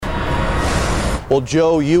Well,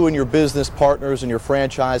 Joe, you and your business partners and your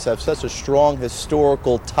franchise have such a strong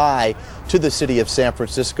historical tie to the city of San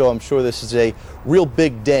Francisco. I'm sure this is a real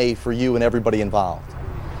big day for you and everybody involved.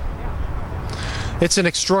 It's an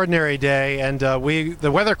extraordinary day, and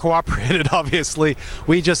the weather cooperated, obviously.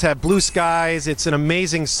 We just have blue skies. It's an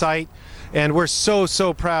amazing site, and we're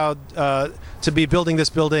so proud to be building this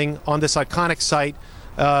building on this iconic site.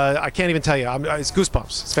 I can't even tell you. It's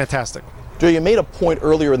goosebumps. It's fantastic. Joe, you made a point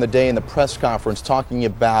earlier in the day in the press conference talking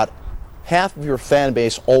about half of your fan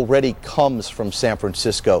base already comes from San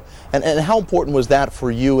Francisco. And how important was that for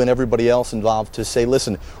you and everybody else involved to say,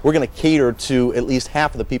 listen, we're going to cater to at least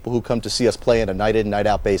half of the people who come to see us play on a night in, night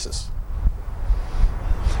out basis?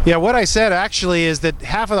 Yeah, what I said actually is that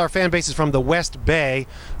half of our fan base is from the West Bay.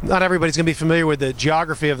 Not everybody's going to be familiar with the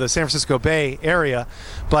geography of the San Francisco Bay area,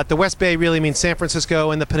 but the West Bay really means San Francisco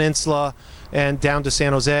and the peninsula and down to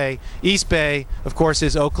San Jose. East Bay, of course,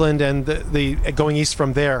 is Oakland and the going east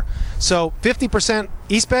from there. So 50%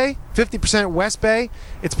 East Bay, 50% West Bay.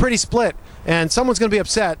 It's pretty split, and someone's going to be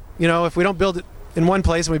upset, if we don't build it in one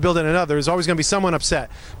place and we build it in another. There's always going to be someone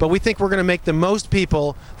upset. But we think we're going to make the most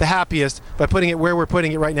people the happiest by putting it where we're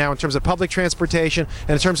putting it right now in terms of public transportation and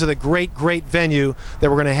in terms of the great venue that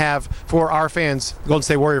we're going to have for our fans, Golden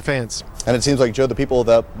State Warrior fans. And it seems like, Joe, the people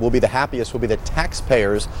that will be the happiest will be the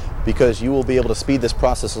taxpayers, because you will be able to speed this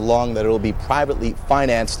process along, that it will be privately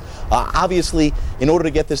financed. Obviously, in order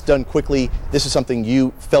to get this done quickly, this is something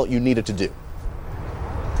you felt you needed to do.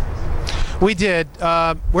 We did.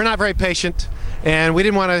 We're not very patient. And we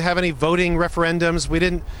didn't want to have any voting referendums.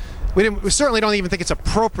 We certainly don't even think it's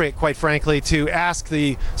appropriate, quite frankly, to ask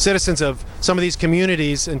the citizens of some of these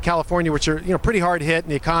communities in California, which are pretty hard hit in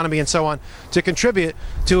the economy and so on, to contribute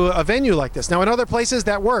to a venue like this. Now, in other places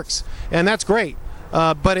that works, and that's great.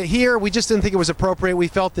 But here, we just didn't think it was appropriate. We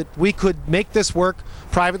felt that we could make this work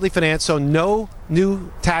privately financed, so no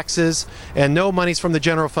new taxes and no monies from the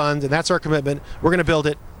general fund, and that's our commitment. We're going to build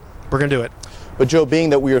it. We're going to do it. But Joe, being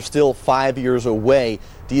that we are still 5 years away,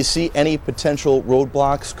 do you see any potential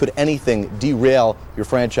roadblocks? Could anything derail your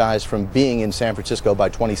franchise from being in San Francisco by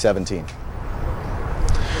 2017?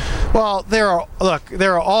 Well, there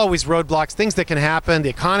are always roadblocks, things that can happen. The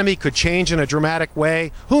economy could change in a dramatic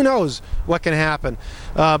way. Who knows what can happen?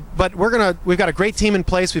 But we've got a great team in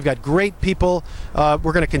place. We've got great people. We're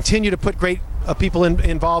going to continue to put great people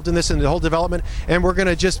involved in this and the whole development, and we're going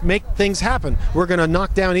to just make things happen. We're going to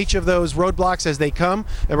knock down each of those roadblocks as they come,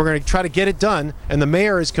 and we're going to try to get it done. And the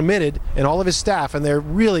mayor is committed, and all of his staff, and they're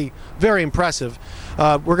really very impressive.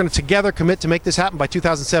 We're going to together commit to make this happen by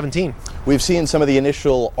 2017. We've seen some of the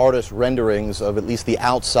initial artist renderings of at least the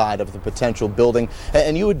outside of the potential building,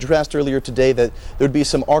 and you addressed earlier today that there'd be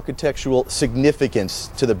some architectural significance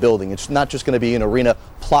to the building. It's not just going to be an arena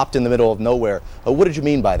plopped in the middle of nowhere. What did you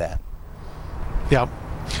mean by that? Yeah.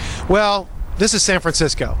 Well, this is San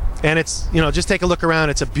Francisco, and it's, just take a look around.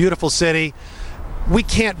 It's a beautiful city. We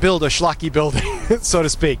can't build a schlocky building, so to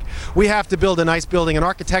speak. We have to build a nice building, an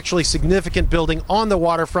architecturally significant building on the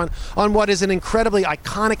waterfront, on what is an incredibly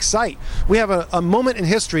iconic site. We have a moment in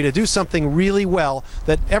history to do something really well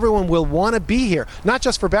that everyone will want to be here, not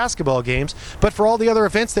just for basketball games, but for all the other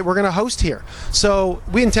events that we're going to host here. So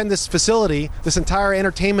we intend this facility, this entire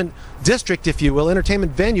entertainment district, if you will,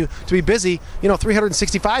 entertainment venue, to be busy,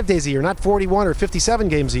 365 days a year, not 41 or 57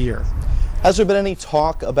 games a year. Has there been any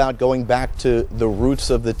talk about going back to the roots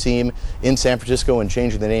of the team in San Francisco and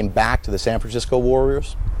changing the name back to the San Francisco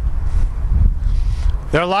Warriors?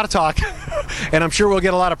 There's a lot of talk, and I'm sure we'll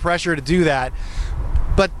get a lot of pressure to do that.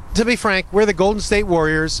 But to be frank, we're the Golden State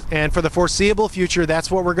Warriors, and for the foreseeable future, that's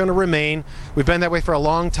what we're going to remain. We've been that way for a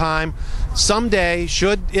long time. Someday,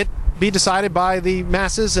 should it be decided by the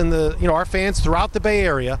masses and our fans throughout the Bay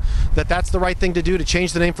Area that that's the right thing to do, to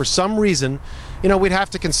change the name for some reason, we'd have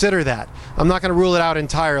to consider that. I'm not going to rule it out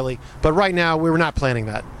entirely, but right now we're not planning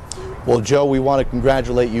that. Well, Joe, we want to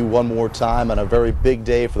congratulate you one more time on a very big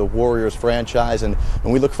day for the Warriors franchise, and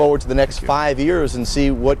we look forward to the next 5 years and see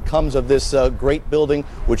what comes of this great building,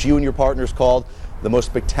 which you and your partners called the most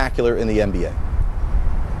spectacular in the NBA.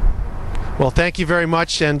 Well, thank you very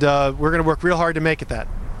much, and we're going to work real hard to make it that.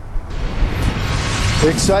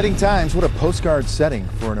 Exciting times. What a postcard setting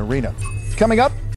for an arena. Coming up,